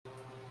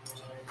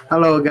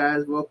Hello,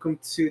 guys. Welcome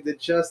to the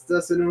Just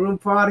Us in a Room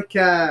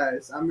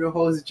podcast. I'm your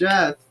host,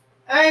 Jeff.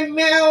 I'm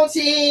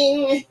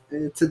melting.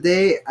 And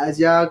today, as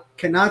y'all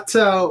cannot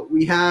tell,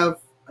 we have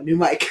a new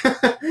mic.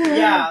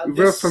 Yeah, we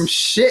went from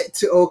shit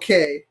to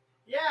okay.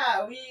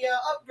 Yeah, we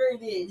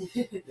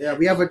upgraded. Yeah,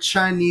 we have a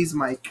Chinese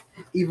mic,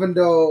 even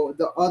though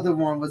the other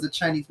one was a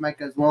Chinese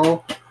mic as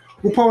well.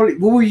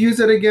 Will we use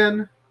it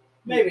again?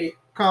 Maybe.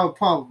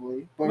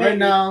 Probably. But Maybe. right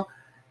now,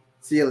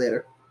 see you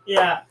later.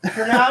 Yeah,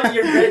 for now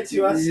you're good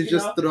to us. You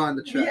just throw on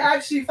the track. We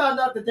actually found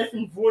out the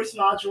different voice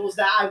modules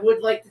that I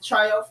would like to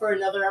try out for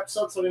another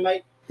episode, so we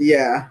might.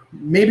 Yeah,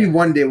 maybe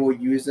one day we'll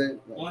use it.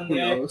 One Who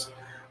day. knows?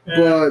 Yeah.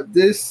 But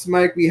this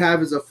mic we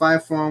have is a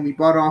 5 phone. We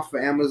bought it off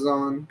of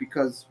Amazon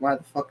because why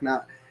the fuck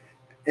not?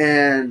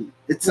 And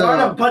it's We're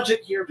on a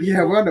budget here. People.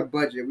 Yeah, we're on a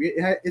budget.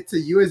 It's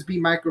a USB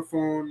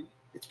microphone.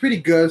 It's pretty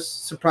good,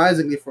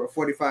 surprisingly, for a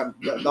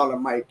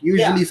 $45 mic.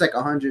 Usually it's like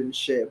 100 and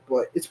shit,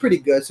 but it's pretty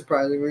good,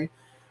 surprisingly.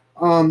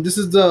 This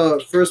is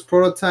the first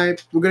prototype.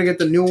 We're gonna get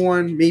the new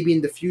one maybe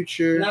in the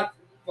future.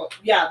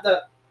 Yeah.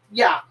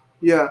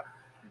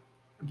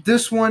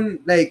 This one,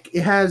 like,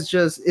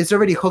 it's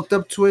already hooked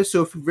up to it,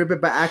 so if you rip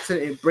it by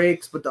accident, it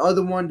breaks. But the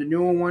other one, the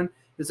newer one,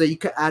 is that you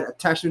can add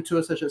attachment to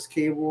it, such as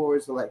cable or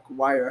like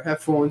wire or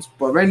headphones.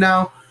 But right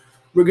now,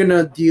 we're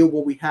gonna deal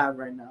what we have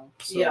right now.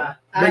 So Yeah.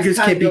 beggars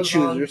can't be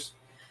choosers.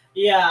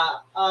 Yeah.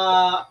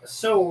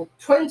 So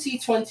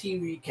 2020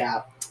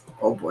 recap.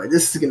 Oh boy,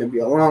 this is gonna be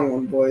a long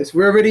one, boys.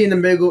 We're already in the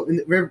middle.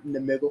 We're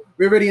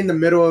already in the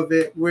middle of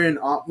it. We're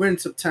in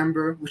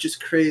September, which is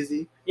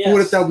crazy. Yes. Who would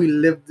have thought we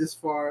lived this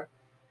far?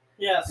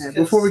 Yes. And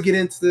before we get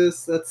into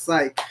this, let's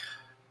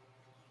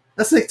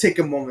take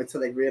a moment to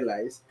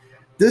realize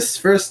this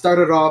first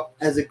started off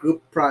as a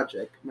group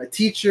project. My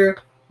teacher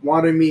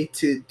wanted me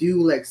to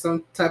do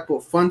some type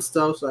of fun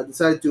stuff, so I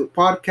decided to do a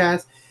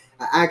podcast.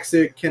 I asked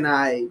her, "Can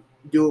I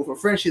do it for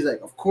friends?" She's like,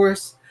 "Of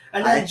course."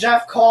 And then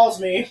Jeff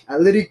calls me. I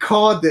literally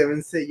called them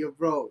and said, "Yo,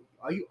 bro,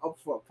 are you up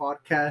for a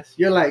podcast?"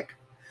 You're like,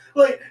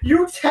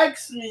 you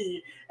text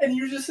me and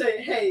you just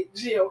say, "Hey,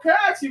 Gio, can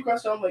I ask you a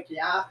question?" I'm like,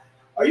 "Yeah."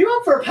 "Are you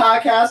up for a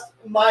podcast?"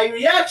 My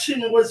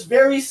reaction was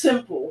very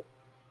simple.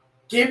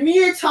 Give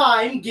me a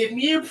time, give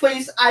me a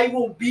place, I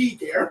will be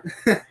there.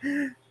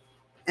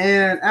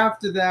 And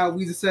after that,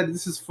 we decided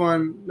this is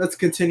fun. Let's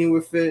continue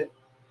with it.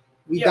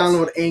 We Yes.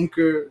 download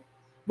Anchor.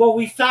 Well,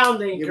 we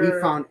found Anchor. Yeah,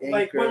 we found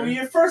Anchor. When we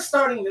were first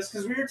starting this,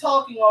 because we were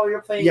talking while we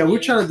were playing Yeah, we're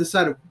games. trying to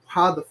decide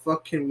how the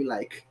fuck can we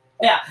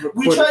Yeah,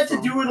 we record tried it to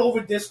from. do it over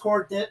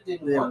Discord. That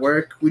didn't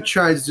work. We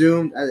tried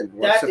Zoom. That didn't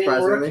work, That didn't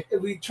surprisingly.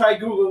 work. We tried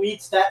Google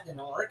Meets. That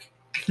didn't work.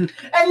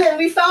 And then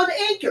we found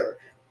Anchor.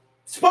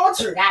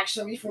 Sponsored,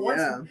 actually, for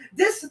once. Yeah.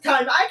 This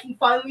time I can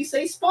finally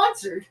say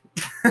sponsored.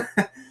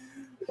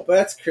 But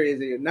that's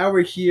crazy. Now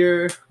we're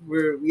here.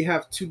 We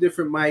have 2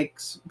 different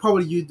mics.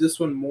 Probably use this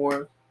one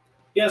more.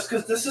 Yes,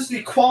 because this is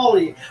the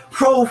quality.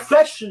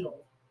 Professional.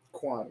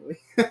 Quality.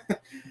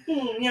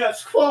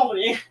 Yes,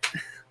 quality.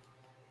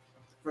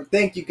 But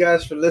thank you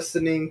guys for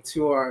listening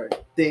to our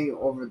thing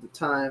over the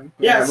time.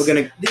 Yes, we're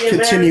going to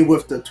continue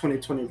with the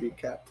 2020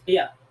 recap.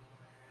 Yeah.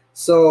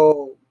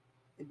 So,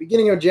 in the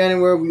beginning of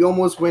January, we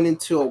almost went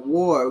into a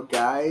war,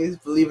 guys.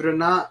 Believe it or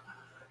not.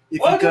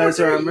 If you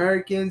guys are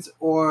Americans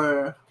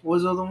or what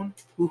was the other one?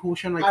 Who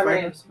should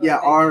fight us?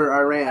 Yeah,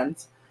 Iran.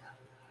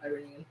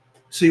 Iranian.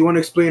 So you want to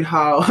explain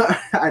how?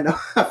 I know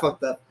I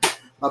fucked up.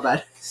 My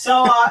bad.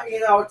 So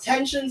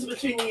tensions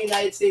between the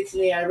United States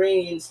and the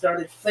Iranians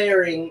started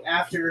flaring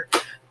after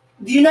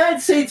the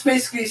United States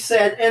basically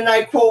said, and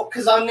I quote,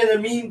 because I'm gonna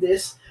meme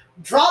this,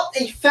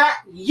 "Dropped a fat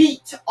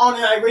yeet on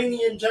an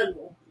Iranian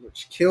general,"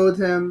 which killed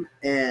him,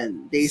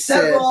 and they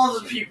several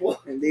other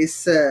people. And they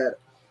said,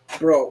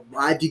 "Bro,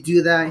 why'd you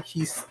do that?"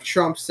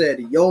 Trump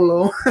said,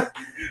 "YOLO."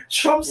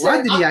 Trump said,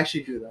 "Why did he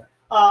actually do that?"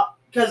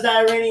 Because the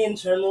Iranian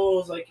general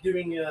was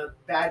doing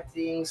bad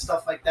things,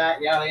 stuff like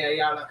that. Yada yada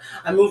yada.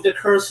 I moved the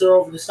cursor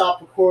over to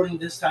stop recording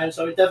this time,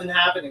 so it doesn't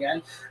happen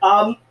again.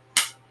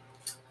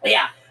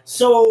 Yeah.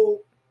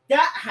 So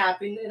that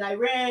happened, and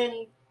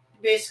Iran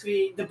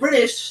basically the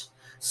British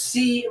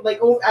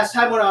as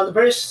time went on, the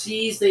British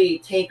seized the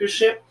tanker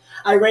ship.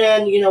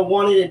 Iran,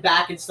 wanted it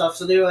back and stuff,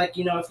 so they were like,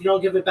 if you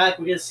don't give it back,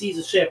 we're gonna seize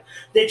the ship.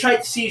 They tried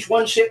to seize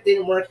one ship,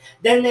 didn't work.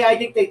 Then I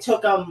think they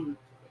took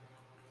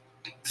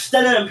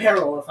Stena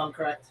Imperial, if I'm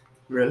correct.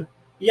 Really?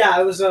 Yeah,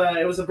 it was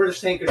a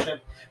British tanker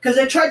ship because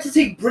they tried to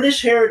take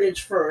British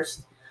heritage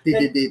first.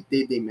 Did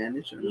they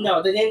manage or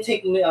no? They didn't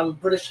take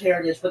British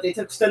heritage, but they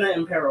took Stena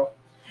Imperial.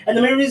 And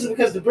the main reason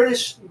because the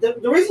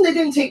reason they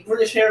didn't take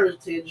British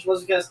heritage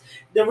was because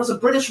there was a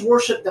British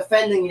warship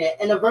defending it,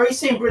 and the very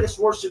same British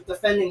warship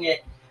defending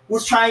it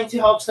was trying to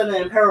help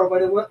Stena Imperial,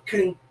 but it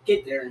couldn't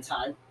get there in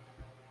time.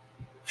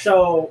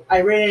 So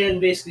Iran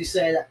basically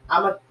said,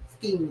 "I'm a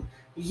fucking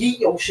yeet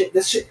your shit.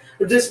 This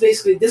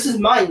is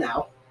mine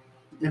now."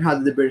 And how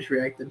did the British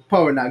react?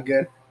 Probably not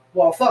good.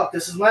 Well, fuck,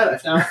 this is my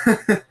life now.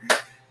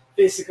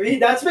 Basically,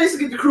 that's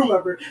basically the crew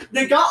member.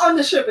 They got on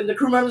the ship, and the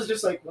crew member's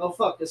just like, "Well,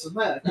 fuck, this is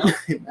my life now."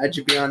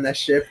 Imagine being on that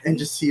ship and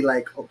just see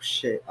oh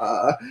shit.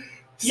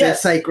 Say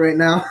Yes. psych right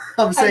now.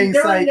 I'm saying And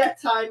during psych.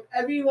 that time,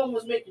 everyone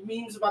was making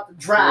memes about the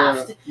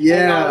draft.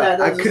 Yeah, and all that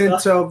I other couldn't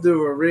stuff. tell if they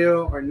were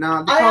real or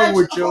not. They I probably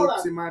were actually- hold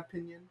jokes, on. in my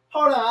opinion.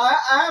 Hold on,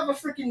 I have a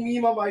freaking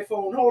meme on my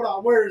phone. Hold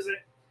on, where is it?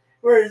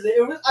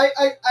 It was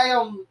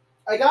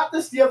I got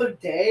this the other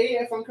day,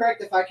 if I'm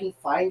correct, if I can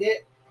find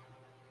it.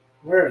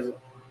 Where is it?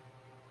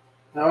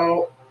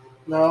 No,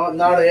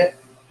 not it.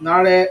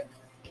 Not it.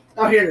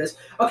 Oh, here it is.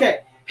 Okay.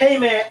 Hey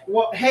man,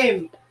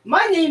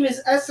 my name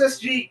is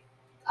SSG.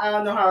 I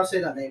don't know how to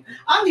say that name.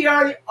 I'm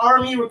the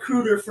Army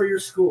recruiter for your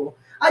school.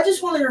 I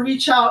just wanted to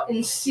reach out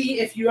and see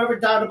if you ever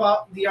thought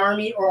about the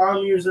Army or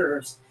Army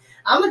Reserves.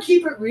 I'm gonna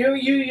keep it real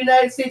with you,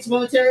 United States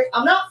military.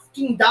 I'm not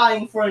fucking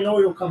dying for an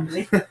oil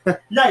company.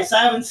 Nice,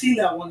 I haven't seen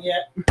that one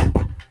yet.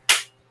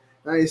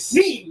 Nice.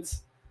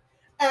 Memes.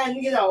 And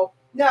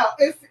now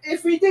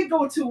if we did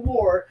go to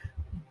war,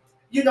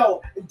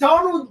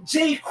 Donald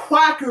J.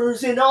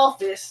 Quackers in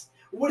office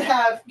would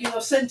have,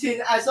 sent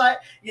in, as I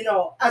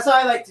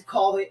like to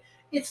call it,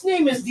 its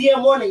name is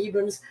DM1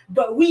 Abrams,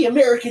 but we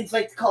Americans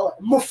like to call it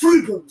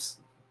Mafreebrams.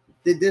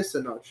 They did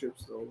send out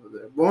troops over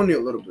there, but only a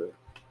little bit,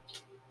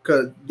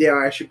 because they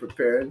are actually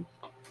prepared.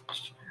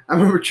 I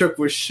remember Chuck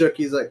was shook.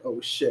 He's like,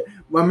 "Oh shit!" I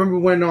remember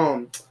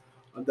when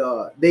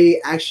they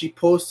actually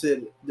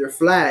posted their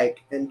flag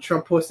and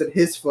Trump posted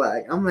his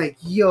flag. I'm like,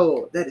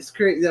 "Yo, that is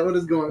crazy. What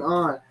is going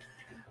on?"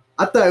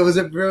 I thought it was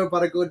real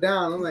about to go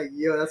down. I'm like,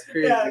 "Yo, that's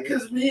crazy." Yeah,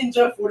 because me and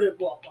Jeff would have.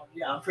 Well,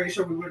 yeah, I'm pretty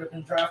sure we would have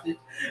been drafted.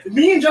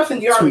 Me and Jeff in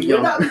the Too army.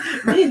 young.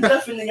 Me and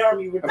Jeff in the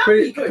army would I'm not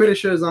be good. pretty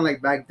sure it's not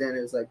like back then.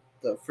 It's like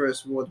the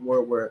First World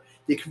War where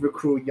they could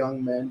recruit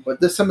young men, but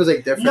this time is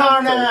like different.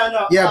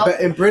 No. Yeah, but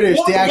in British,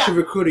 well, they yeah. actually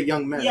recruited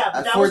young men Yeah,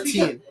 but at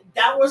 14,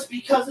 that was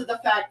because of the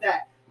fact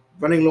that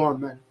running low on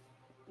men.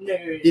 no,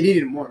 They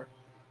needed more.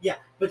 yeah,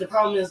 but the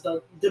problem is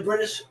the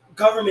British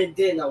government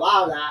didn't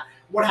allow that.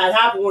 What had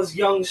happened was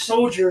young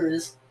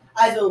soldiers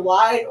either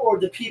lied or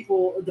the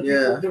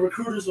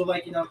recruiters were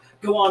like,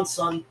 go on,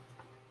 son,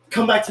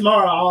 come back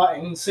tomorrow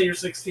and say you're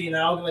 16 and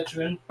I'll let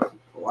you in.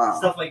 Wow.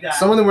 Stuff like that.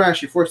 Some of them were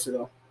actually forced to,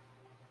 though.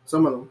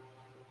 Some of them.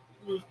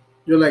 Mm.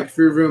 They're like, if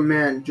you're a real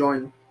man,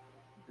 join.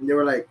 And they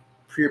were like,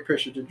 peer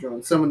pressure to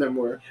join. Some of them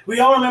were. We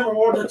all remember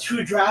World War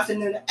II draft,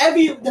 and then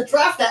the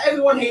draft that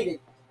everyone hated.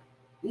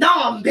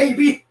 Nom,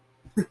 baby!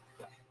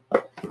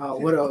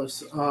 What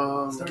else?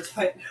 Starts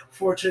playing.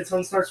 Fortunate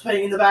Son starts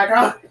playing in the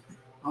background.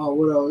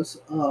 What else?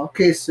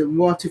 Okay, so we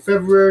on to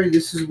February.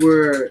 This is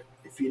where,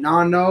 if you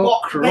not know,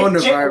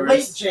 coronavirus.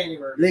 Late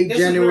January. Late this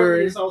January. Is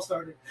where this all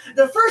started.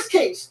 The first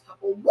case,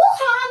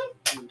 Wuhan.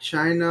 In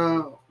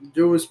China,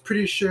 there was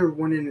pretty sure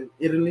one in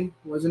Italy,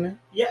 wasn't it?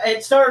 Yeah,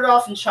 it started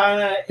off in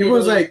China. It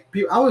was Italy.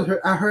 like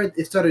I heard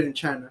it started in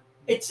China,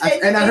 I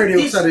I heard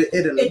it started in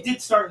Italy. It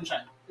did start in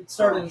China. It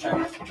started in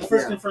China. The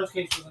first confirmed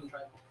case was in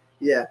China.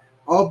 Yeah,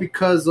 all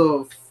because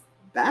of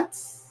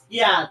bats.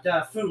 Yeah,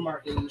 the food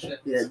market and shit.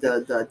 Yeah,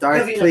 the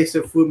dark place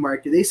of food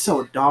market. They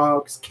sell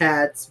dogs,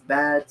 cats,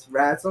 bats,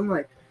 rats. I'm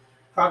like,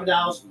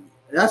 Crocodiles.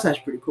 that's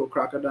actually pretty cool,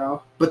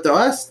 crocodile. But the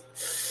us,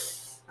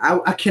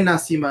 I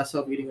cannot see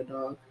myself eating a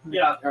dog.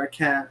 Yeah. Or a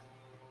cat.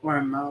 Or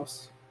a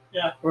mouse.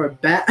 Yeah. Or a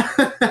bat.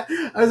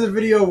 There's a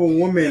video of a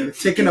woman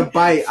taking a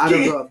bite out of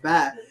a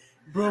bat.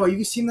 Bro,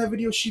 you seen that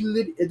video? She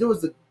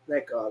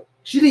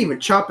she didn't even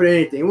chop it or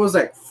anything. It was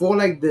like full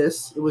like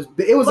this. It was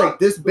like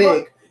this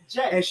big.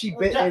 And she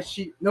bit, and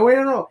she no,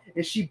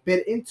 and she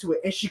bit into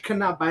it, and she could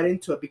not bite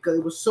into it because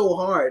it was so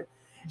hard.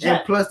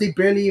 And plus, they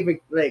barely even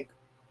like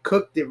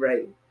cooked it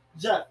right.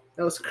 Jeff,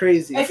 that was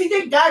crazy. If you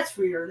think that's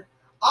weird,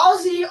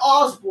 Ozzy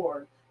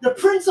Osbourne, the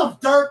Prince of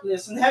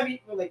Darkness and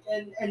heavy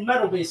and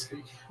metal,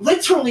 basically,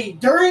 literally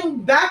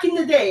back in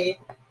the day,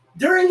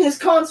 during his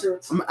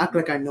concerts, I'm gonna act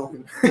like I know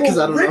him because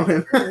I don't know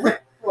him.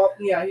 Well,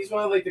 yeah, he's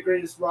one of the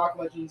greatest rock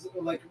legends,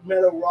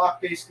 metal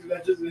rock basically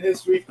legends in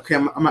history. Okay,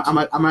 I'm gonna act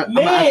like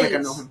I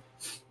know him.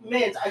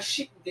 Mans,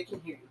 they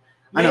can hear you.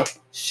 I know.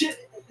 Shit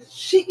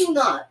you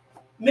not.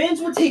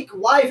 Mans would take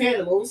live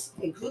animals,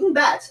 including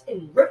bats,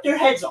 and rip their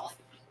heads off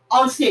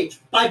on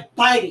stage by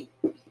biting.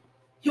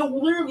 He'll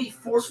literally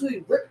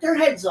forcefully rip their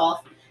heads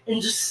off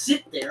and just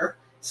sit there,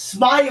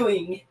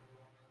 smiling,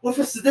 with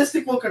a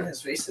sadistic look on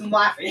his face and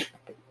laughing.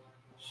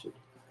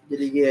 Did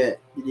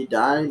he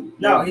die?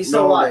 No, he's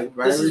still alive.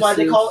 Like, this is why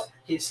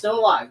he's still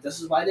alive. This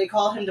is why they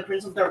call him the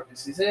Prince of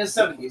Darkness. He's in his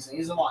 70s and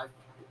he's alive.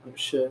 Oh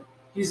shit.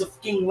 He's a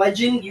fucking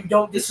legend. You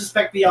don't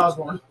disrespect the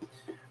Osborne.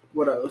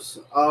 What else?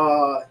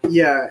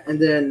 Yeah, and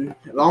then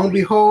long and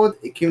behold,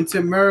 it came to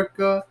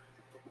America.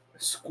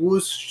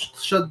 Schools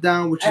shut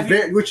down, which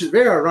is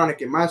very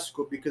ironic in my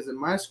school, because in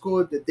my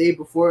school the day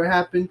before it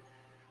happened,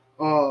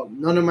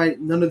 none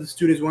of the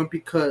students went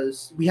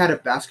because we had a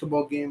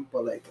basketball game.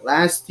 But like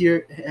last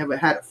year, I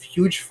had a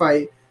huge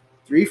fight,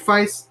 3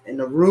 fights in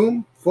a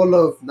room full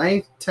of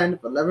 9th, 10th,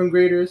 11th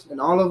graders,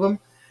 and all of them.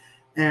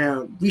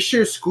 And we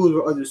share schools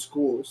with other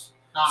schools.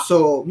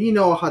 So you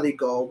know how they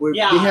go. They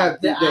have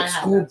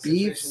school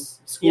beefs.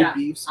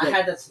 Beefs. I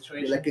had that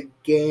situation. Like a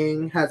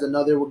gang has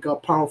another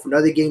problem for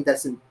another gang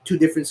that's in 2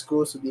 different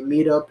schools, so they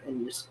meet up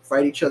and just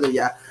fight each other.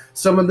 Yeah,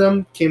 some of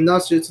them came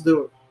downstairs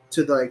to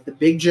to the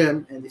big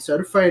gym, and they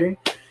started fighting.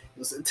 It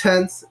was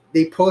intense.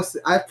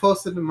 I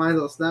posted mine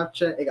on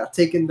Snapchat. It got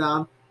taken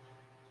down.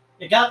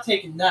 It got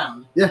taken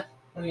down? Yeah.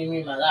 What do you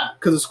mean by that?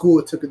 Because the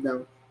school took it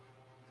down.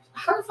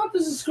 How the fuck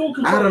does the school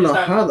control? I don't know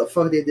how the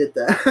fuck they did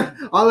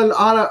that.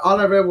 all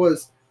I read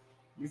was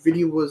the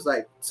video was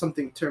like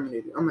something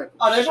terminated. I'm like,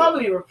 oh, they shit.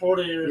 probably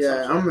reported it. Or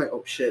Yeah, something. I'm like,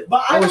 oh shit.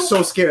 But I was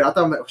so scared. I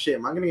thought, I'm like, oh shit,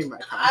 am I gonna get my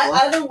account?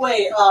 Either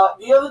way,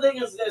 the other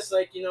thing is this: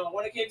 like, you know,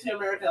 when it came to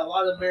America, a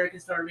lot of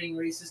Americans started being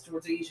racist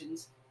towards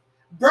Asians.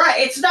 Bruh,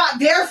 it's not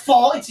their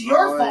fault; it's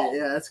your fault.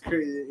 Yeah, that's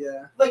crazy.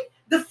 Yeah. Like,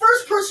 the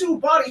first person who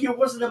bought it here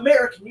was an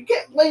American. You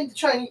can't blame the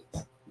Chinese.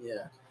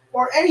 Yeah.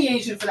 Or any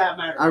Asian for that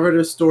matter. I read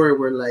a story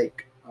where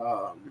like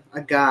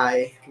a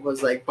guy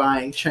was like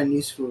buying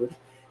Chinese food,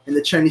 and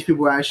the Chinese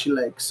people were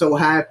actually like so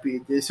happy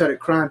they started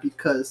crying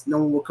because no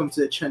one will come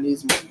to the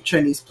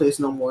Chinese place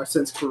no more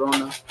since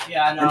Corona.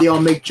 Yeah, I know. And they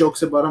all make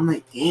jokes about it. I'm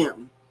like,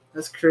 damn,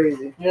 that's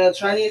crazy. Yeah,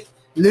 Chinese.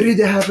 Literally,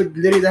 that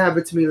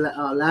happened to me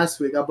last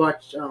week. I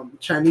bought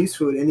Chinese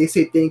food, and they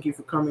say thank you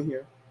for coming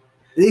here.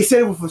 They said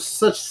it with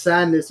such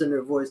sadness in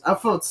their voice. I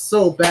felt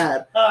so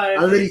bad. I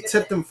literally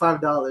tipped them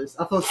 $5.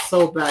 I felt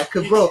so bad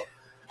because, bro,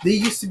 they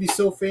used to be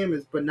so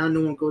famous, but now no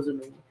one goes there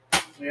anymore.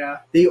 Yeah.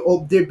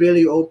 They're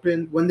barely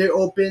open. When they're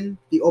open,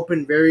 they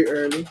open very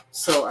early.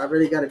 So I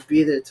really gotta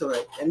be there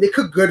to and they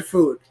cook good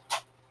food.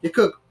 They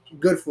cook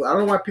good food. I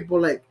don't know why people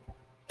like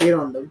hate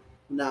on them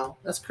now.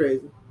 That's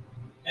crazy.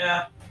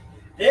 Yeah.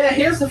 Yeah,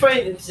 here's the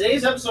funny thing.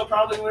 Today's episode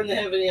probably wouldn't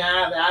have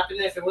happened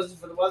if it wasn't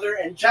for the weather,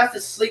 and Jeff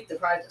is sleep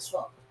deprived as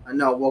well. I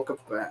know. I woke up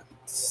at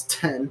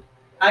 10.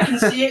 I can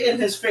see it in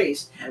his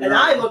face, and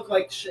I look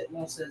like shit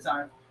most of the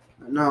time.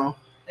 I know.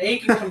 And he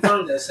can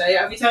confirm this.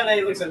 Every time that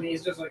he looks at me,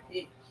 he's just like,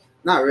 hey.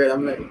 Not really.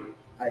 I'm like,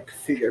 I can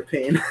feel your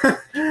pain.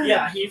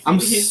 Yeah, I'm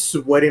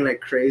sweating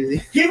like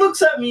crazy. He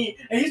looks at me,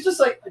 and he's just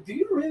like, do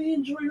you really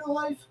enjoy your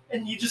life?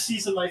 And he just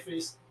sees in my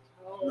face,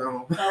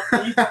 oh, no.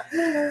 Help me.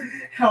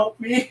 Help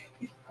me.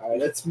 All right,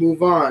 let's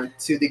move on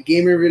to the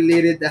gaming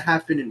related that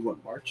happened in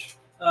March?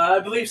 I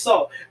believe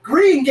so.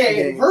 Green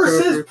Gang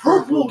versus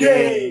Purple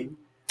Gang.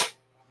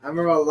 I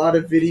remember a lot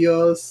of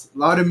videos, a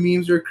lot of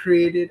memes were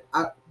created.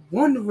 I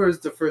wonder was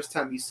the first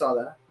time you saw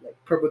that, like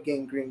Purple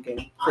Gang, Green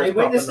Gang. I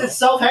witnessed it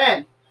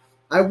self-hand.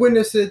 I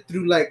witnessed it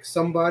through like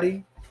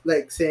somebody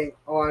like saying,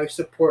 "Oh, I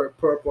support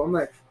Purple." I'm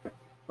like,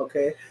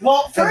 okay.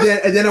 Well, first,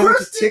 and then I went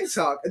to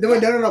TikTok. And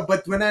then no.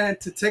 But when I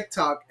went to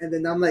TikTok, and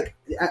then I'm like,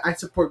 I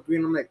support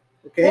Green. I'm like,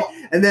 okay. Well,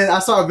 and then I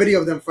saw a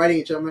video of them fighting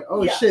each other. I'm like,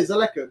 oh shit, is that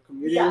like a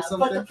community or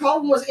something? But the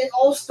problem was it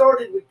all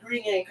started with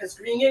Green Gang because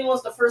Green Gang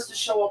was the first to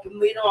show up, and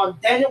later on,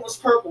 then it was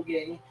Purple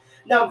Gang.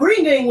 Now,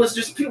 Green Gang was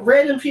just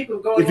random people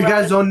going. If you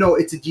guys don't know,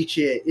 it's a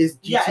GTA. It's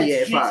GTA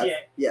it's 5. GTA.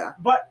 Yeah.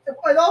 But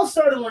it all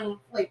started when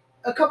like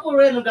a couple of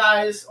random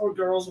guys or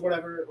girls, or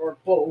whatever, or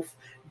both,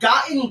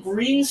 got in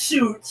green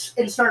suits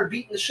and started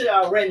beating the shit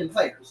out of random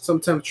players.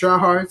 Sometimes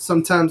tryhards,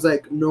 sometimes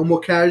like normal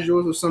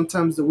casuals, or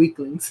sometimes the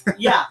weaklings.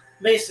 Yeah,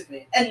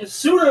 basically. And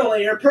sooner or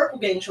later, Purple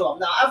Gang show up.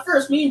 Now, at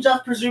first, me and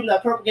Jeff presumed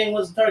that Purple Gang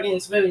wasn't targeting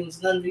civilians,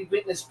 and then we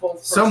witnessed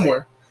both.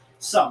 Somewhere.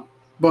 Some.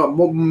 But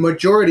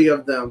majority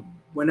of them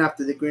went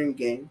after the Green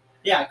Gang.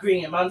 Yeah,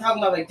 Green Gang. But I'm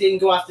talking about like didn't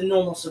go after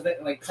normal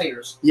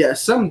players. Yeah,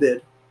 some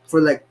did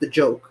for like the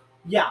joke.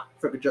 Yeah.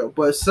 For the joke,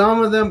 but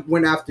some of them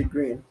went after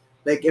Green.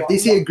 Like if they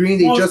see a Green,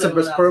 they dress up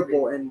as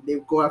Purple and they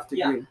go after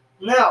Green.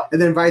 No.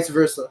 And then vice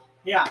versa.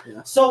 Yeah.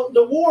 So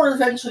the war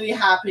eventually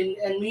happened,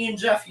 and me and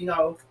Jeff,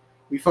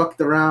 we fucked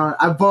around.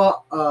 I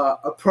bought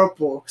a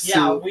Purple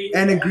suit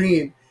and a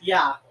Green.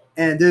 Yeah.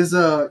 And there's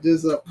a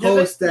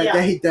post that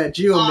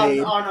Gio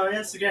made on our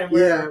Instagram.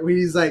 Where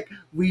he's like,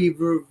 we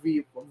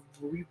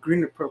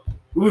green or purple?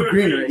 We were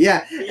greener,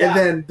 yeah. And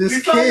then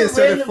this kid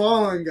started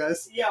following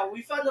us. Yeah,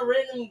 we found a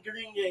random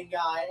Green Gang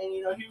guy, and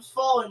he was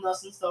following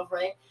us and stuff,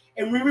 right?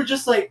 And we were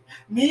just like,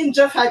 me and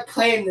Jeff had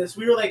planned this.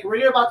 We were like,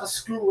 we're about to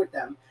screw with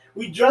them.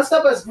 We dressed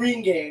up as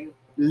Green Gang,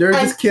 lured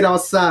this kid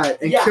outside,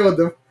 and killed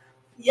him.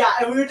 Yeah,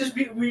 and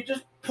we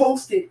just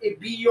posted it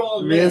be your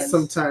own man.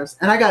 Sometimes,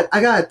 and I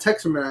got a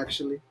text from him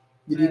actually.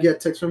 Did you get a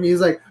text from me? He's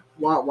like,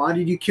 why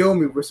did you kill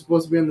me? We're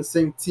supposed to be on the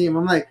same team.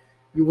 I'm like,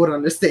 you would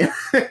understand.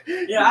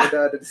 Yeah. You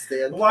would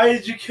understand. Why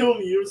did you kill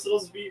me? We were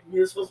supposed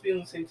to be on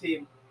the same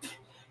team.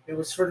 It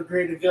was for the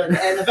greater good.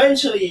 And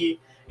eventually,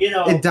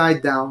 it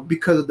died down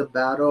because of the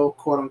battle,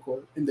 quote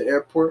unquote, in the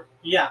airport.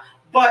 Yeah.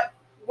 But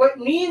what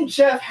me and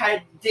Jeff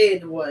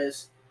did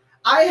was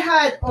I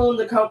had owned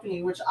the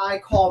company which I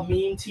call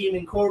Meme Team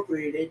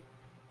Incorporated.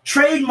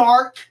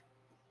 Trademark.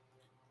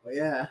 Oh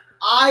yeah.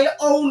 I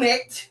own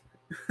it.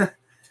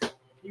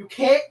 You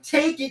can't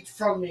take it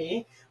from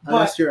me.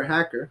 Unless you're a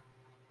hacker.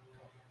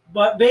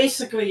 But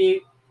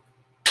basically,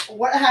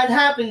 what had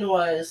happened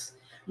was,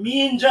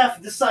 me and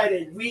Jeff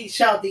decided we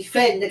shall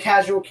defend the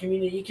casual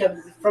community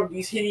from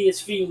these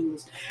hideous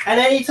fiends. And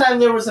anytime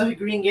there was a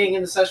Green Gang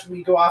in the session,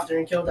 we'd go after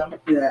and kill them.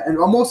 Yeah, and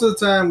most of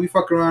the time we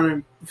fuck around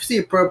and if you see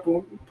a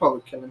Purple, we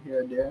probably kill him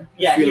here and there.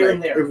 Yeah, here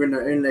and there. If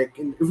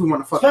we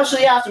want to fuck.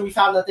 Especially after we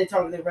found that they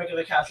targeted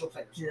regular casual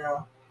players.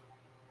 Yeah.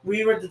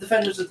 We were the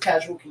defenders of the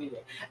casual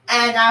community.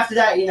 And after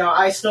that,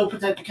 I still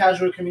protect the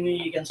casual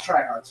community against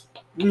tryhards.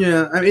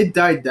 Yeah, I mean, it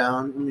died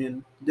down. I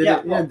mean,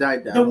 it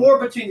died down. The war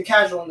between the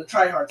casual and the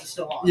tryhards is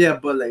still on. Yeah,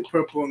 but like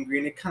purple and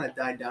green, it kind of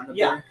died down a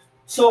bit.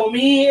 So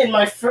me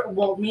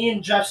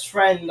and Jeff's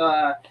friend,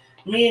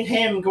 me and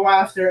him go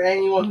after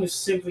anyone who's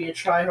simply a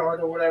tryhard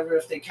or whatever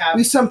if they can.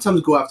 We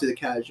sometimes go after the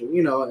casual.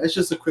 It's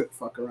just a quick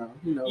fuck around.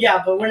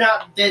 Yeah, but we're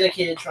not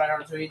dedicated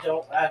tryhards. We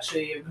don't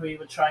actually agree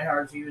with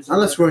tryhard views.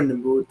 Unless we're in the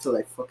mood to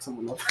like fuck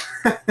someone up.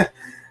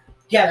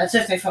 Yeah, that's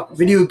if they fuck with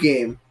video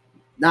game,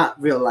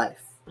 not real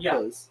life.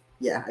 Yeah.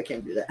 Yeah, I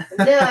can't do that.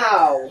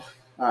 Now.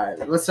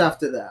 Alright, what's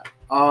after that?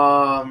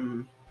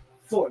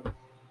 Floyd.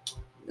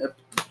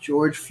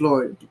 George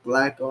Floyd,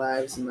 Black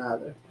Lives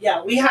Matter.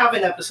 Yeah, we have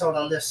an episode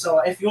on this, so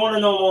if you want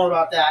to know more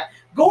about that,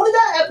 go to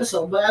that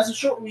episode. But as a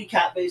short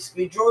recap,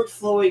 basically, George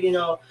Floyd,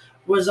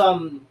 was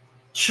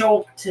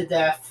choked to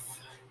death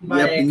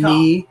by a cop.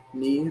 knee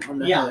on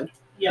the head.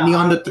 Yeah, knee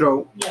on the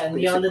throat. Yeah,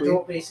 knee on the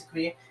throat,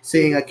 basically.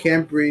 Saying, I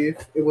can't breathe.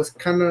 It was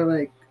kind of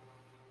like...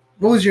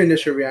 What was your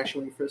initial reaction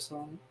when you first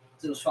saw him?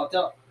 It was fucked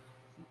up.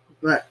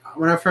 Like,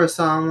 when I first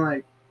saw him,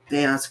 like,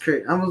 damn, that's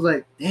crazy. I was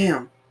like,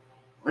 damn,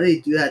 why did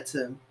he do that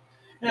to him?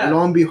 Yeah. And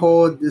lo and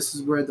behold, this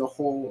is where the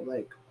whole,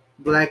 like,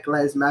 Black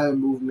Lives Matter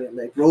movement,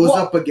 like, rose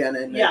up again.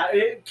 And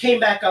it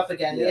came back up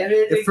again. Yeah.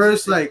 It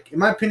first, like, in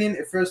my opinion,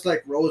 it first,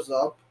 like, rose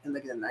up in,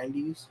 like, the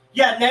 90s.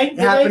 Yeah, it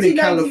happened in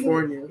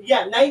California.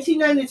 Yeah,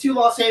 1992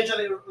 Los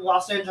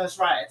Angeles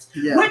riots.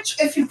 Yeah.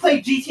 Which, if you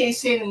play GTA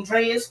San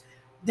Andreas,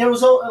 it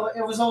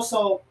was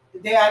also...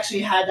 They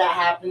actually had that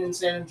happen in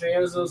San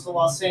Andreas. It was the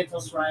Los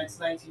Santos riots,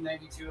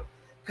 1992.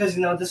 Because,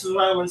 this is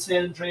right when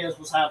San Andreas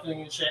was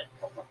happening and shit.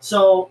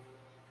 So,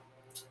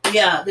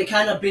 yeah, they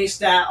kind of based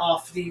that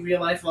off the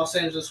real-life Los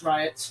Angeles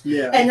riots.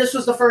 Yeah. And this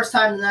was the first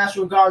time the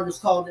National Guard was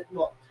called...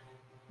 Well,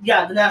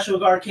 yeah, the National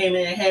Guard came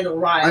in and handled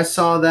riots. I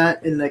saw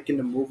that in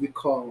the movie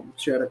called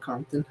Straight Outta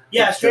Compton.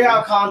 Yeah, Straight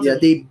Outta Compton.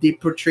 Yeah, they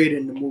portrayed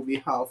in the movie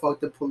how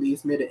the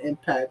police made an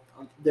impact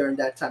during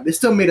that time. They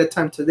still made a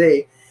time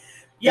today.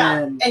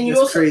 Yeah, and you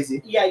also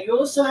crazy. Yeah, you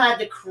also had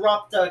the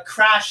corrupt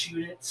crash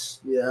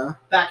units. Yeah.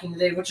 Back in the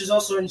day, which is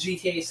also in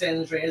GTA San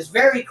Andreas,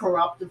 very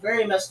corrupt,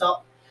 very messed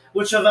up,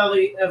 which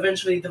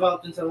eventually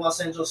developed into the Los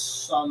Angeles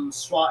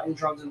SWAT and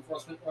drugs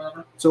enforcement,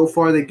 whatever. So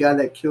far, the guy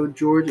that killed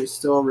George is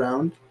still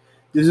around.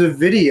 There's a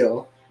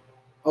video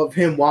of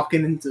him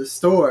walking into the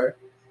store,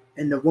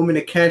 and the woman,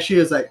 the cashier,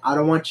 is like, "I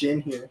don't want you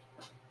in here."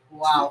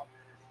 Wow.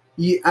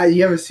 You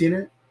ever seen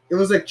it? It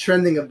was like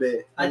trending a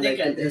bit on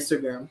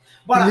Instagram.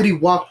 But he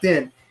literally walked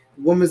in.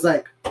 The woman's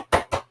like,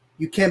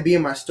 "You can't be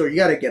in my store. You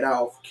gotta get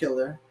out,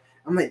 killer."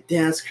 I'm like,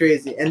 damn, that's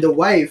crazy. And the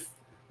wife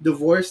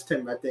divorced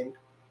him, I think.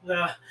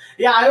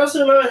 Yeah, I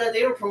also remember that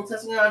they were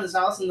protesting around his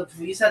house and the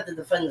police had to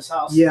defend his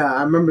house. Yeah,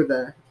 I remember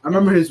that. I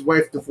remember his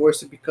wife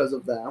divorced him because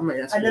of that. I'm like,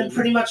 that's and crazy. Then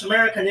pretty much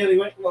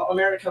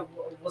America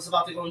was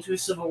about to go into a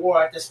civil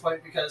war at this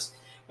point because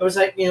it was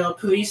like,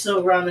 police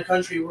around the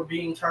country were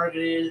being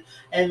targeted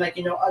and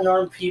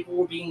unarmed people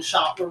were being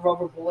shot with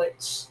rubber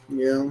bullets.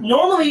 Yeah.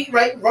 Normally,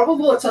 right, rubber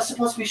bullets are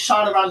supposed to be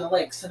shot around the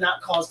legs to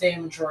not cause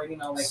damage or,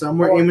 some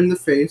were aimed in the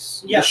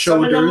face, yeah, the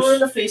shoulders. Some of them were in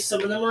the face,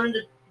 some of them were in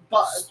the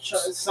butt.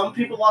 Some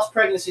people lost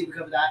pregnancy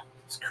because of that.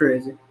 It's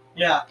crazy.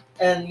 Yeah,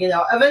 and,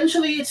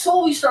 eventually it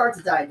slowly started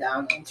to die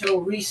down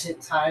until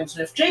recent times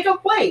with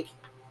Jacob Blake.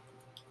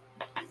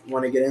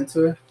 Want to get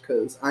into it?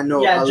 Because I know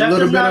a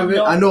little bit of it.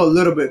 I know a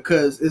little bit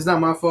because it's not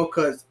my fault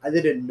because I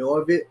didn't know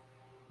of it.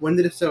 When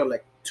did it start?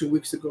 Like 2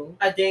 weeks ago?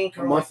 I think.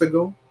 A month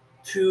ago?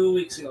 2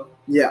 weeks ago.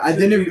 Yeah, it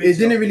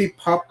didn't really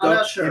pop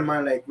up in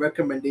my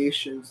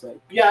recommendations.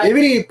 It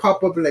really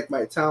popped up in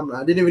my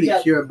timeline. I didn't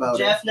really hear about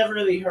it. Jeff never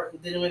really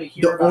didn't really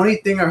hear about it. The only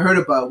thing I heard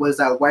about was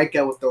that white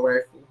guy with the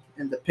rifle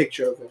and the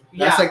picture of him.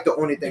 That's the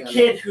only thing. The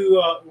kid who,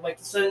 the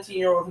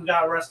 17-year-old who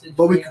got arrested.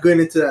 But we could get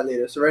into that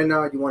later. So right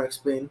now, do you want to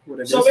explain what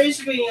it is? So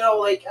basically,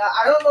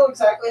 I don't know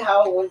exactly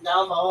how it went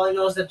down. But all I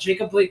know is that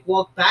Jacob Blake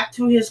walked back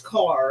to his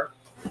car.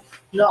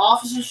 The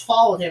officers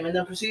followed him and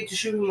then proceeded to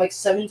shoot him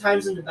 7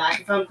 times in the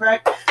back, if I'm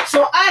correct.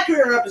 So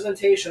accurate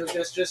representation of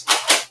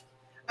this,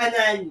 and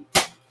then,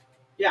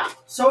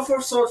 so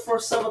for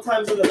several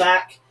times in the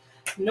back.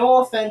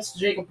 No offense to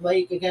Jacob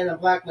Blake, again, I'm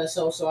black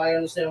myself, so I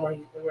understand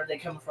where they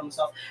come from and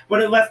stuff.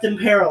 But it left him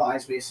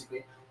paralyzed,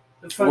 basically.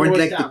 Weren't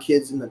the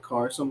kids in the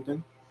car or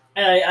something?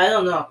 I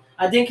don't know.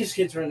 I think his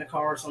kids were in the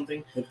car or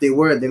something. If they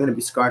were, they're going to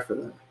be scarred for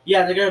that.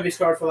 Yeah, they're going to be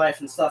scarred for life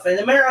and stuff. In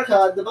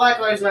America, the Black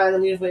Lives Matter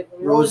movement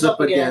rose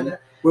up again.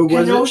 Where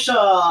was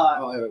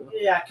Kenosha,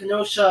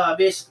 Kenosha,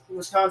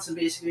 Wisconsin,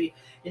 basically,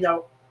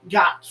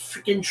 got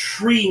freaking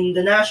treated.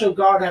 The National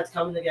Guard had to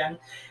come in again.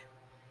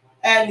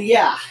 And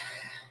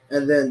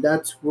And then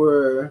that's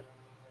where,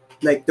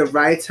 the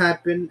riots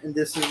happened, and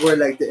this is where,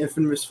 the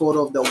infamous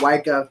photo of the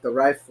white guy with the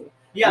rifle.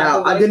 Yeah.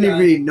 Now, I didn't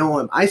really know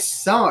him. I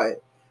saw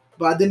it,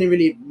 but I didn't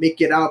really make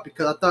it out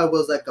because I thought it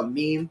was a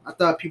meme. I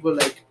thought people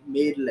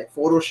made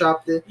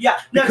photoshopped it. Yeah.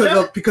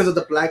 Because of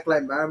the Black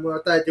Lives Matter.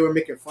 I thought they were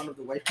making fun of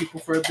the white people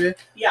for a bit.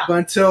 Yeah. But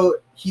until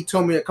he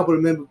told me a couple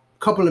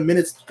of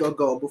minutes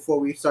ago before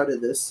we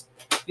started this.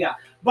 Yeah.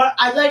 But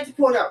I'd like to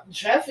point out,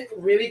 Jeff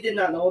really did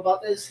not know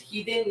about this.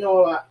 He didn't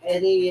know about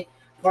any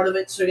part of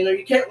it, so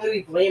you can't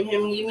really blame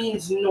him. He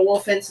means no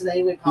offense in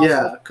any way possible.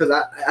 Yeah, because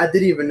I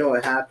didn't even know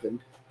it happened.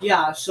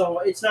 Yeah, so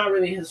it's not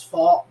really his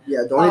fault.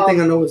 Yeah, the only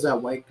thing I know was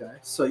that white guy.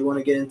 So you want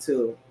to get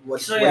into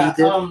what he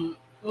did?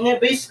 Yeah,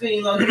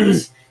 basically,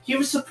 he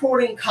was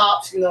supporting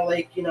cops,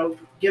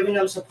 giving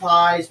them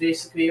supplies,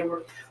 basically.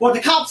 Well,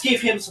 the cops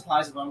gave him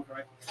supplies, if I'm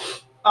correct.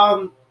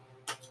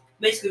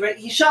 Basically, right,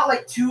 he shot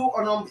like 2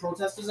 unarmed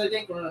protesters, I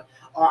think, or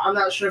I'm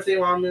not sure if they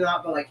were armed or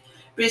not, but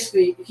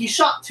basically, he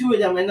shot 2 of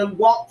them and then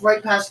walked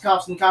right past the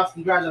cops, and the cops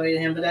congratulated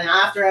him. But then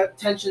after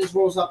tensions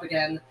rose up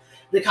again,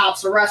 the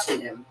cops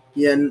arrested him.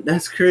 Yeah,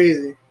 that's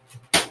crazy.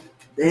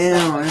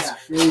 Damn,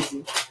 that's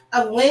crazy.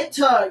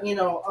 Atlanta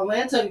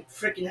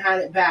freaking had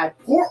it bad.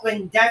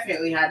 Portland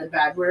definitely had it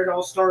bad, where it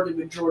all started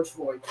with George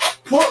Floyd.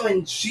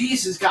 Portland,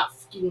 Jesus, got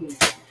fucking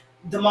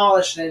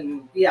demolished,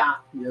 and yeah,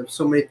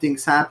 so many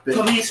things happened.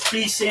 Police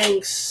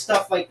precincts,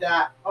 stuff like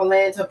that.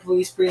 Atlanta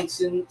police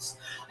precincts.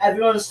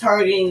 Everyone's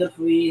targeting the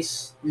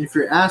police. If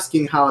you're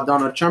asking how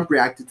Donald Trump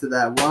reacted to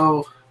that,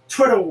 well,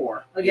 Twitter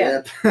war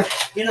again.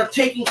 Yep.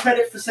 Taking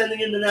credit for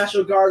sending in the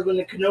National Guard when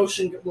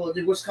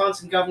the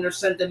Wisconsin governor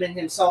sent them in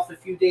himself a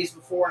few days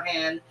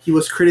beforehand. He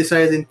was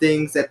criticizing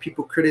things that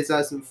people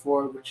criticized him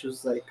for, which was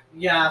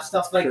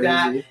stuff like crazy.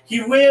 that.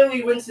 He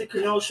rarely went to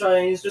Kenosha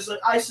and he's just like,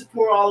 I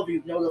support all of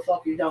you. No, the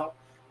fuck you don't,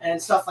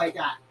 and stuff like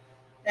that.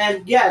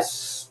 And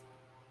yes,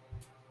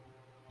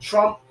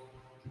 Trump,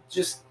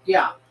 is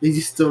he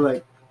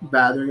still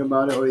battering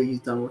about it, or he's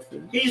done with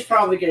it? He's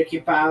probably gonna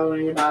keep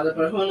battering about it,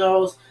 but who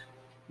knows?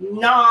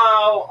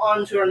 Now,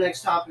 on to our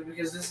next topic,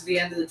 because this is the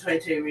end of the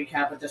 2020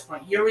 recap at this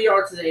point. Here we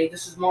are today.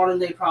 This is modern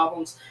day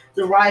problems.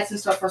 The riots and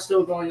stuff are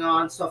still going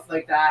on, stuff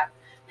like that.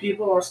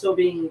 People are still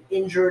being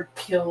injured,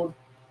 killed.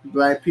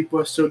 Black people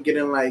are still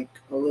getting a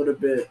little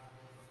bit.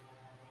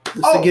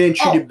 They're getting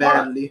treated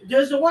badly.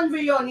 There's the one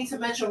video I need to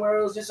mention where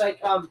it was just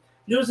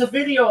there was a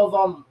video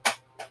of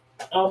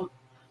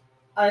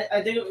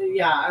I think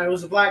it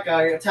was a black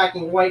guy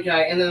attacking a white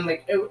guy, and then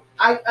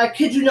I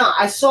kid you not,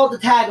 I saw the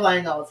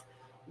tagline of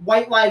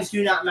 "White lives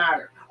do not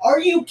matter." Are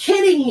you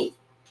kidding me?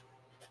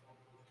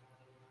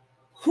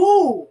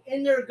 Who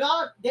in their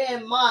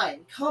goddamn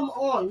mind? Come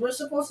on, we're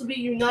supposed to be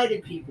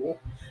united, people.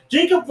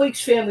 Jacob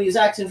Blake's family is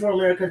asking for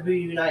America to be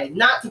united,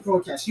 not to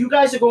protest. You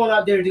guys are going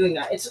out there doing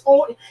that.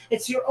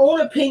 It's your own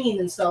opinion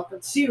and stuff,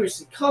 but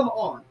seriously, come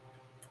on.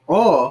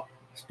 Oh,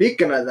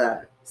 speaking of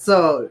that,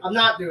 so I'm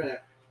not doing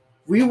it.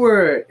 We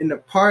were in a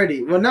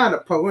party. Well, not a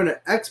party. We're in an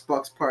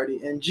Xbox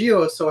party, and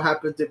Gio so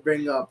happened to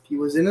bring up. He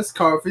was in his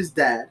car with his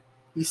dad.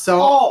 Wait.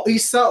 No.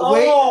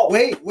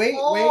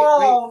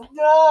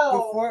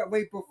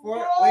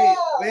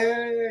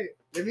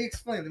 Let me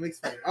explain.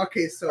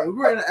 Okay, so we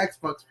were in an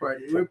Xbox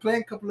party. We were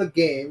playing a couple of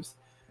games,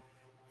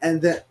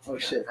 and then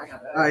shit.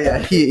 Oh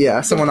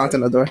yeah, someone knocked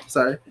on the door.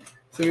 Sorry.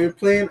 So we were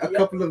playing a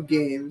couple of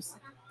games,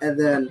 and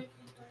then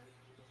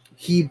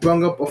he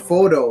brought up a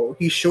photo.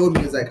 He showed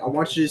me. He's like, I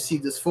want you to see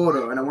this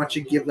photo, and I want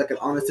you to give an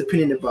honest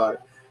opinion about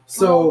it.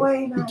 So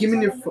he gave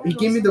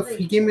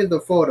me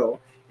the photo.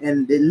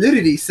 And it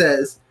literally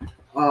says,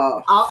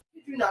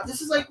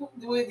 this is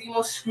the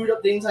most screwed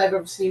up things I've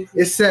ever seen.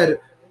 It said,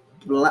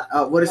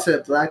 what it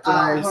said, Black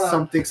Lives,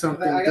 something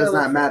does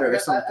not matter or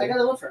something. I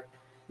gotta look for it.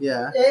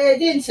 Yeah. It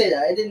didn't say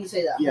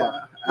that.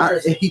 Yeah.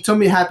 He told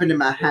me it happened in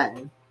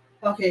Manhattan.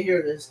 Okay, here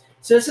it is.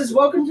 So it says,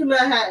 welcome to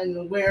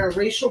Manhattan, where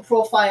racial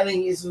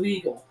profiling is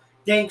legal.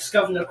 Thanks,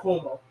 Governor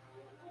Cuomo.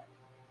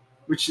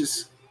 Which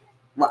is,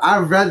 I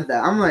read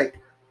that. I'm like,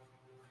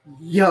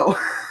 yo.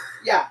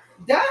 Yeah.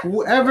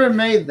 Whoever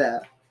made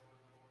that.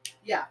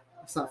 Yeah.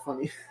 That's not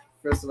funny.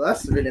 First of all,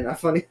 that's really not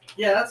funny.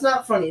 Yeah, that's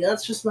not funny.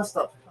 That's just messed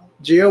up.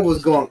 Gio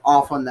was going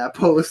off on that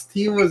post.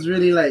 He was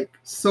really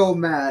so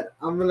mad.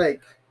 I'm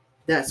like,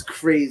 that's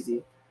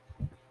crazy.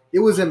 It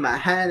was in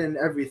Manhattan and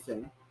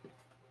everything.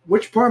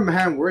 Which part of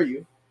Manhattan were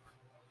you?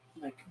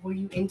 Where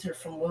you enter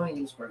from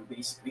Williamsburg,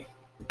 basically.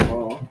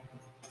 Oh.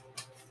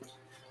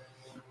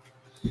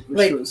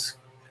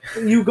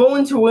 You go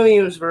into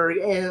Williamsburg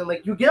and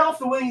you get off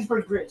the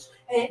Williamsburg Bridge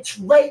and it's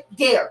right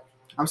there.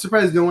 I'm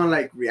surprised no one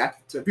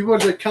reacted to it. People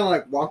just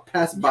kind of walk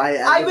past by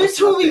it. I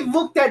literally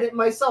looked at it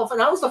myself,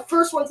 and I was the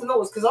first one to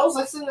notice because I was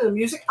listening to the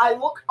music. I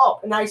look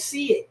up and I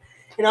see it,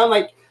 and I'm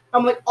like,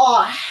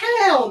 oh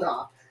hell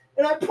no!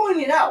 And I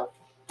pointed out.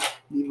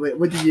 Wait,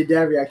 what did your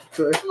dad react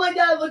to it? My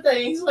dad looked at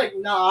it. He's like,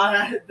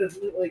 nah.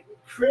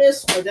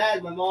 Chris, my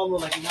dad, my mom were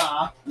like,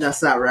 nah.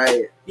 That's not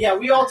right. Yeah,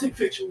 we all took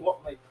pictures.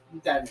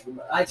 Dad,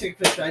 I took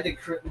a picture. I think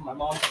my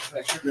mom took a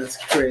picture. That's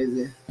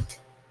crazy.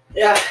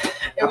 Yeah.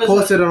 I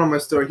posted it on my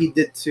story. He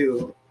did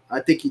too. I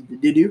think he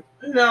did. Did you?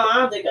 No, I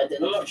don't think I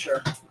did. I'm not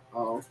sure.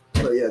 Oh.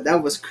 But yeah,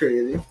 that was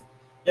crazy.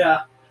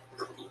 Yeah.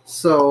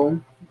 So.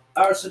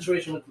 Our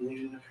situation with the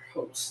new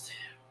host.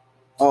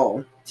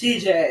 Oh.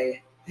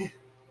 TJ.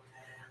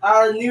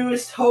 Our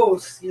newest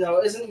host,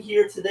 isn't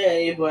here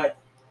today, but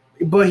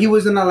he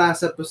was in the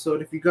last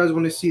episode. If you guys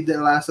want to see the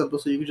last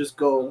episode, you can just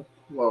go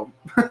Well,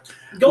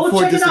 Go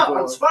Before check it Disney out on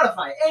World.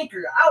 Spotify,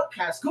 Anchor,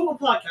 Outcast, Google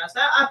Podcast,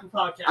 Apple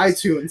Podcast,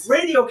 iTunes,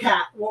 Radio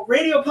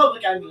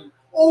Public,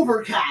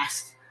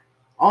 Overcast,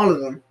 all of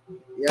them.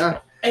 Yeah,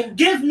 and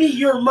give me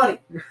your money.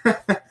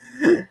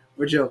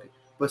 we're joking,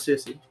 but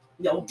seriously,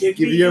 Yo, give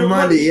give me your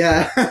money. money.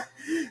 Yeah.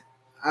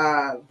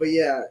 But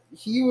yeah,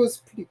 he was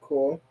pretty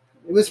cool.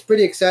 It was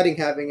pretty exciting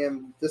having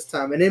him this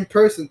time, and in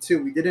person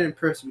too. We did it in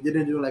person. We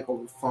didn't do it like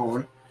over the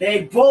phone.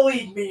 They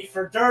bullied me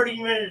for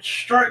 30 minutes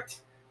straight.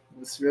 It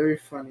was very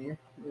funny.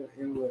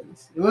 It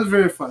was. It was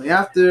very funny.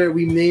 After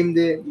we named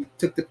it, we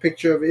took the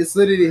picture of it. It's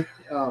literally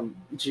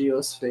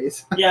Gio's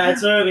face. Yeah,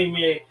 it's literally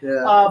me.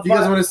 Yeah. If you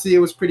guys but- want to see, it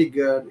was pretty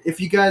good. If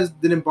you guys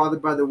didn't bother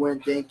by the win,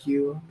 thank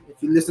you.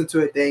 If you listened to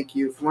it, thank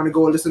you. If you want to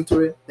go listen to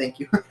it, thank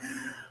you.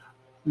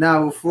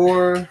 Now,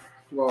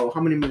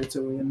 how many minutes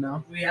are we in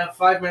now? We have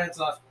 5 minutes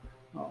left.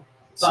 Oh,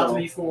 About to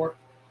be 4.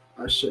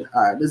 I should.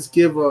 All right, let's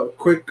give a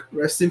quick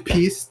rest in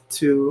peace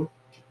to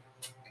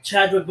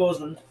Chadwick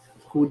Boseman.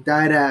 who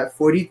died at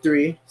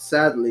 43.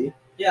 Sadly,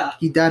 Yeah.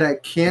 he died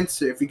of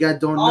cancer. If you guys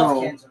don't Of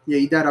know, cancer. yeah,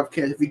 he died of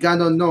cancer. If you guys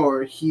don't know,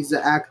 he's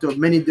an actor of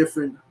many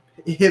different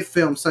hit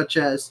films such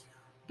as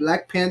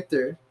Black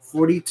Panther,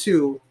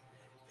 42,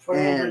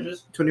 21 and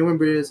Bridges. 21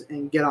 Bridges,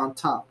 and Get on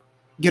Top,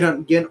 Get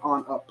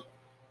on Up.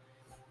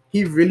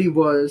 He really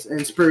was an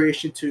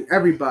inspiration to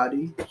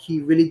everybody.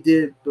 He really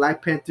did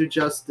Black Panther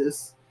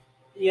justice.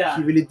 Yeah.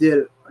 He really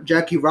did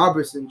Jackie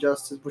Robinson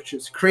justice, which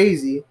is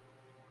crazy.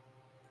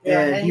 Yeah,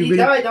 and and he he really-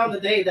 died on the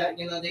day that,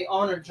 they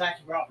honored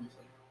Jackie Robinson.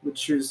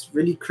 Which is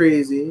really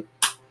crazy.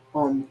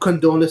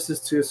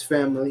 Condolences to his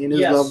family and his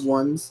Yes. loved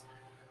ones.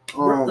 The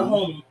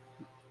homie.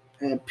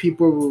 And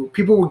people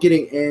were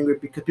getting angry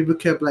because people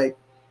kept like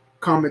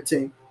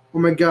commenting, "Oh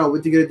my God,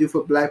 what are you gonna do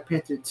for Black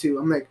Panther 2?"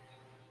 I'm like,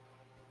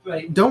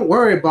 Right. don't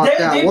worry about They-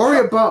 that. they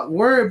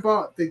worry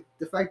about the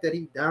fact that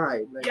he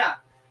died. Like, Yeah.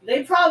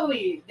 They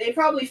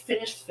probably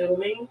finished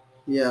filming.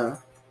 yeah.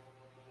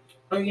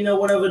 Or,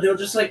 whatever. They'll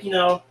just,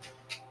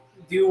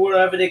 do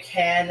whatever they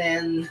can.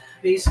 And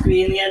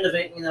basically, in the end of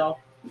it,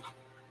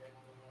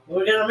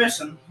 we're going to miss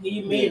him.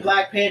 He made Yeah.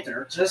 Black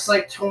Panther. Just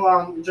like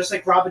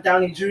Robert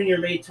Downey Jr.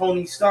 made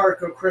Tony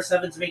Stark, or Chris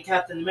Evans made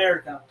Captain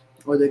America.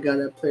 Or the guy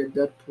that played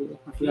Deadpool.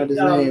 I forgot his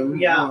Um, name.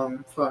 yeah.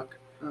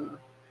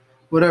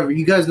 Whatever.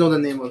 You guys know the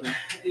name of him.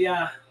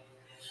 Yeah.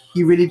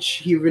 He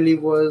really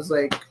was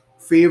like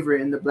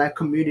favorite in the black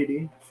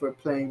community for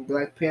playing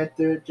Black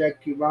Panther,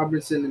 Jackie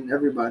Robinson, and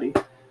everybody.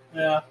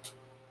 Yeah.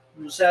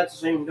 I'm sad to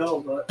see him go,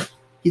 but...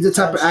 He's the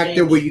type of Times actor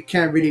change. where you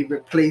can't really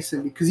replace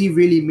him because he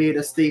really made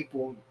a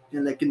staple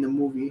in the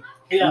movie.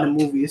 Yeah. In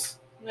the movies.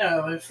 Yeah,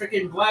 like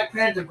freaking Black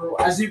Panther, bro.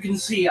 As you can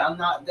see, I'm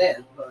not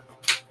dead, but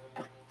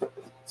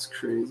It's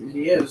crazy.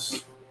 he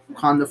is.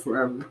 Wakanda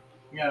forever.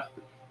 Yeah.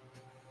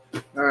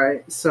 All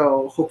right,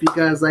 so hope you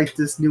guys like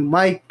this new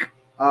mic.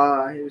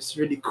 It's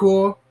really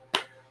cool.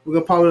 We're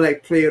gonna probably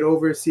like play it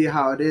over, see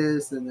how it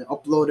is, and then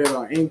upload it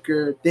on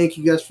Anchor. Thank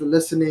you guys for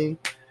listening.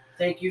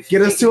 Thank you. For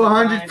Get us taking to the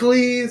 100, time.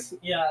 please.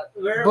 Yeah,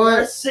 we're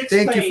But 6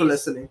 thank you for plays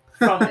listening.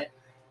 from it.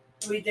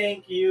 We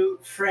thank you,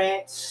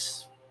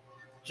 France,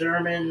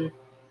 German,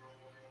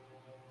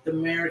 the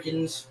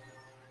Americans.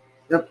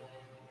 Yep.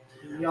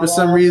 Y'all For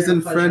some all reason, been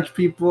a pleasure. French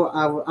people,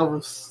 I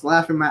was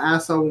laughing my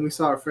ass off when we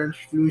saw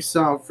French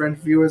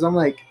viewers. I'm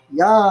like,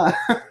 yeah.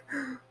 I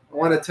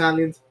want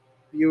Italian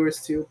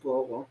viewers too,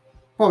 but well,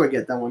 probably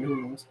get that one. Who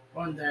knows?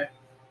 One day.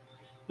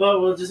 But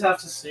we'll just have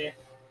to see.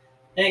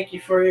 Thank you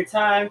for your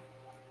time.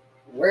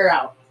 We're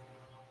out.